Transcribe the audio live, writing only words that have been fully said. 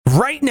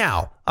Right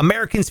now,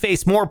 Americans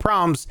face more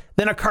problems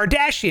than a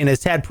Kardashian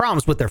has had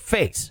problems with their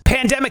face.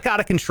 Pandemic out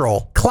of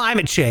control,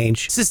 climate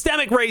change,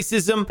 systemic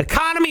racism,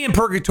 economy in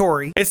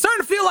purgatory. It's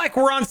starting to feel like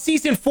we're on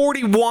season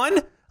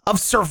 41 of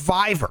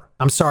Survivor.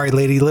 I'm sorry,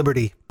 Lady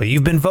Liberty, but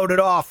you've been voted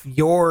off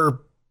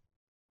your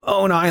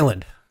own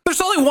island.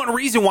 There's only one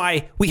reason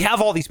why we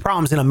have all these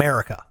problems in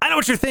America. I know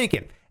what you're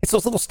thinking. It's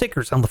those little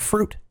stickers on the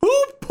fruit.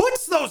 Who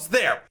puts those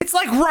there? It's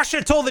like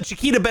Russia told the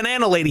Chiquita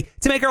Banana Lady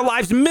to make our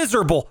lives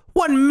miserable,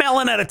 one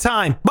melon at a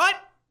time. But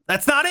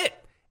that's not it.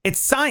 It's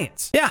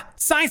science. Yeah,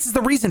 science is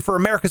the reason for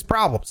America's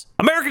problems.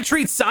 America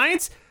treats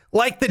science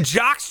like the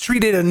jocks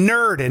treated a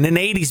nerd in an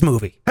 80s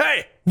movie.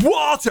 Hey,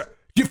 Walter,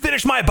 you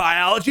finished my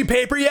biology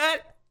paper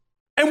yet?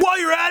 And while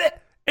you're at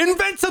it,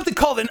 invent something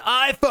called an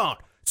iPhone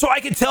so I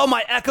can tell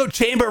my echo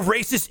chamber of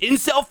racist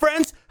incel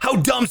friends how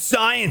dumb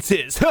science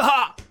is.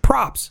 Haha.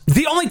 Props.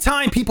 The only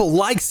time people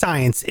like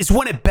science is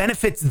when it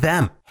benefits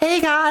them. Hey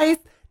guys,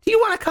 do you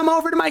want to come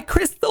over to my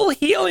crystal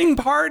healing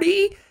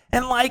party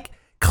and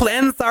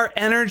cleanse our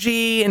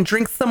energy and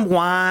drink some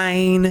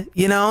wine?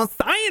 You know,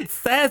 science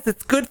says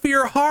it's good for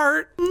your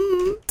heart.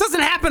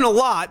 Doesn't happen a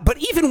lot, but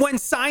even when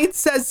science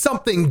says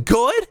something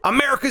good,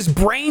 America's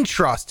brain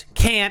trust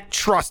can't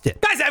trust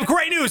it. Guys, I have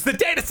great news. The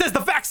data says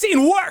the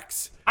vaccine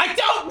works. I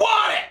don't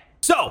want it.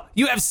 So,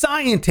 you have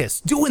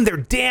scientists doing their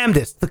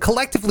damnedest to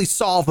collectively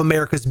solve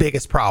America's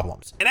biggest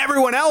problems. And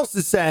everyone else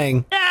is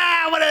saying,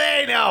 what do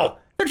they know?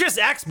 They're just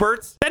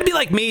experts. That'd be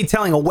like me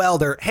telling a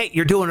welder, hey,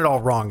 you're doing it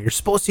all wrong. You're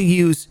supposed to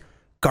use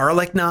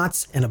garlic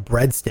knots and a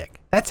breadstick.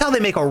 That's how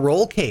they make a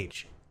roll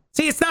cage.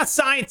 See, it's not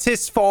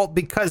scientists' fault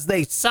because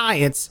they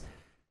science.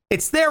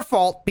 It's their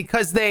fault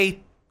because they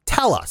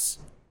tell us.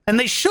 And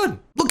they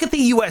shouldn't. Look at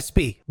the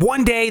USB.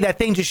 One day, that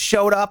thing just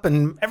showed up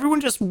and everyone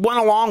just went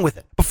along with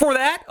it. Before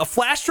that, a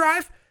flash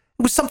drive,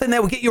 it was something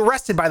that would get you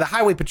arrested by the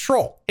highway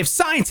patrol. If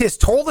scientists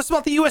told us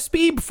about the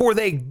USB before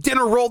they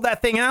dinner rolled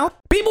that thing out,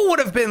 people would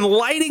have been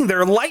lighting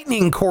their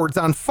lightning cords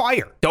on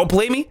fire. Don't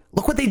believe me?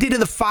 Look what they did to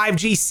the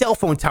 5G cell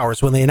phone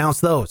towers when they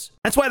announced those.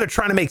 That's why they're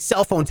trying to make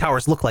cell phone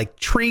towers look like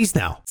trees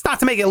now. It's not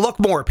to make it look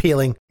more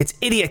appealing. It's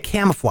idiot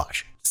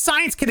camouflage.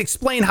 Science can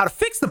explain how to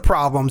fix the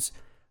problems,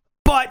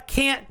 but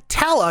can't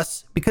tell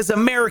us because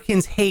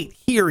Americans hate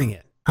hearing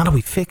it. How do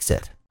we fix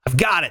it? I've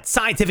got it.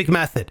 Scientific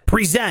method.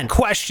 Present,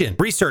 question,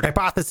 research,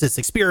 hypothesis,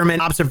 experiment,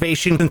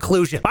 observation,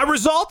 conclusion. My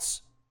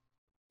results?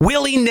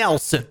 Willie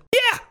Nelson.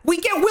 Yeah, we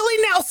get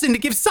Willie Nelson to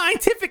give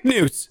scientific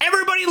news.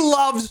 Everybody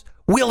loves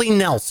Willie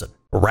Nelson.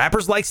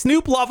 Rappers like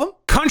Snoop love him.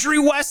 Country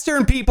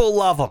Western people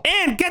love him.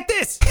 And get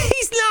this,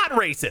 he's not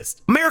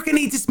racist. America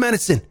needs its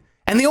medicine.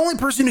 And the only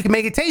person who can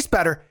make it taste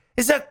better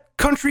is a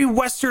country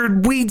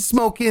western weed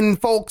smoking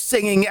folk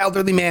singing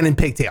elderly man in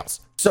pigtails.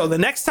 So the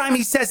next time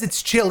he says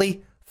it's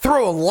chilly,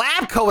 throw a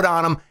lab coat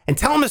on him and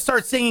tell him to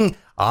start singing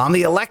On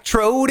the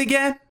Electrode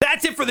again.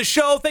 That's it for the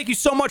show. Thank you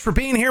so much for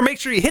being here. Make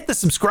sure you hit the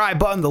subscribe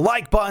button, the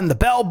like button, the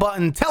bell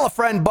button, tell a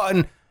friend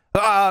button,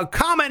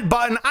 comment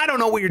button. I don't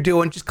know what you're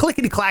doing. Just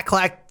clickety clack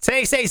clack.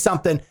 Say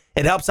something.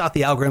 It helps out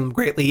the algorithm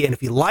greatly. And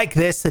if you like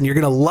this, then you're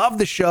going to love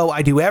the show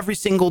I do every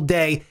single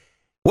day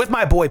with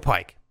my boy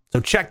Pike. So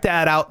check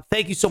that out.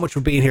 Thank you so much for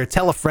being here.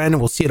 Tell a friend, and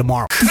we'll see you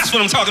tomorrow. That's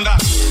what I'm talking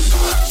about.